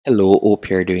Hello, hope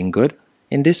you're doing good.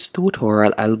 In this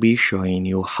tutorial, I'll be showing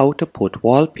you how to put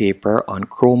wallpaper on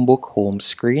Chromebook home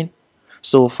screen.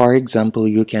 So for example,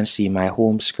 you can see my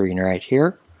home screen right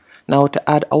here. Now to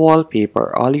add a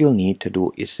wallpaper, all you'll need to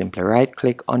do is simply right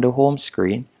click on the home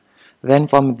screen. Then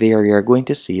from there, you're going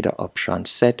to see the option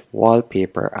Set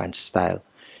Wallpaper and Style.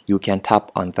 You can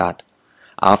tap on that.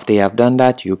 After you have done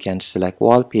that, you can select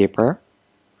Wallpaper.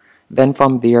 Then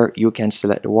from there, you can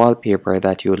select the wallpaper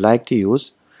that you would like to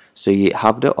use. So you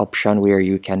have the option where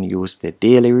you can use the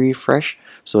daily refresh.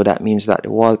 So that means that the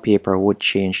wallpaper would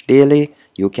change daily.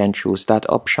 You can choose that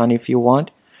option if you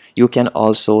want. You can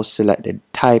also select the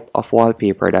type of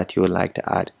wallpaper that you would like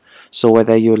to add. So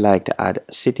whether you would like to add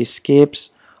cityscapes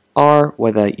or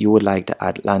whether you would like to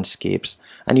add landscapes.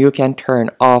 And you can turn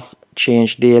off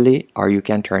change daily or you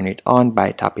can turn it on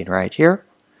by tapping right here.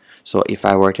 So if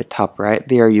I were to tap right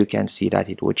there, you can see that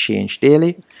it would change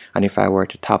daily. And if I were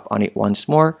to tap on it once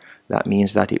more, that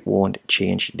means that it won't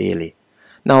change daily.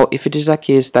 Now, if it is a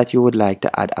case that you would like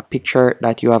to add a picture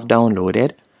that you have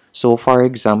downloaded, so for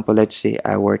example, let's say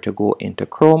I were to go into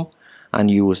Chrome and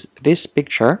use this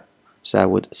picture. So I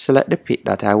would select the pic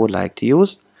that I would like to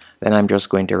use. Then I'm just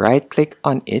going to right click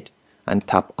on it and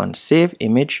tap on Save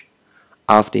Image.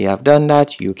 After you have done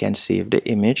that, you can save the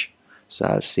image. So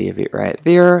I'll save it right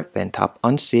there, then tap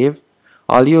on Save.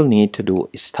 All you'll need to do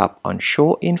is tap on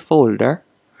Show in Folder.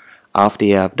 After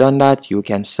you have done that, you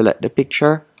can select the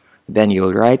picture. Then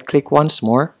you'll right click once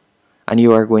more. And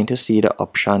you are going to see the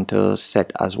option to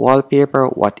set as wallpaper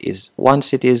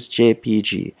once it is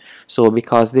JPG. So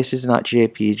because this is not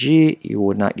JPG, you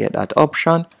would not get that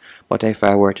option. But if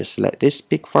I were to select this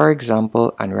pic for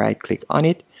example and right click on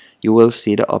it, you will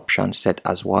see the option set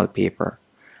as wallpaper.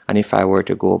 And if I were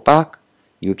to go back,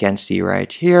 you can see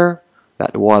right here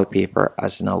that the wallpaper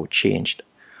has now changed.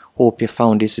 Hope you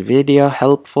found this video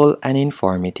helpful and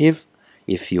informative.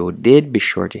 If you did, be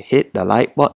sure to hit the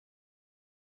like button.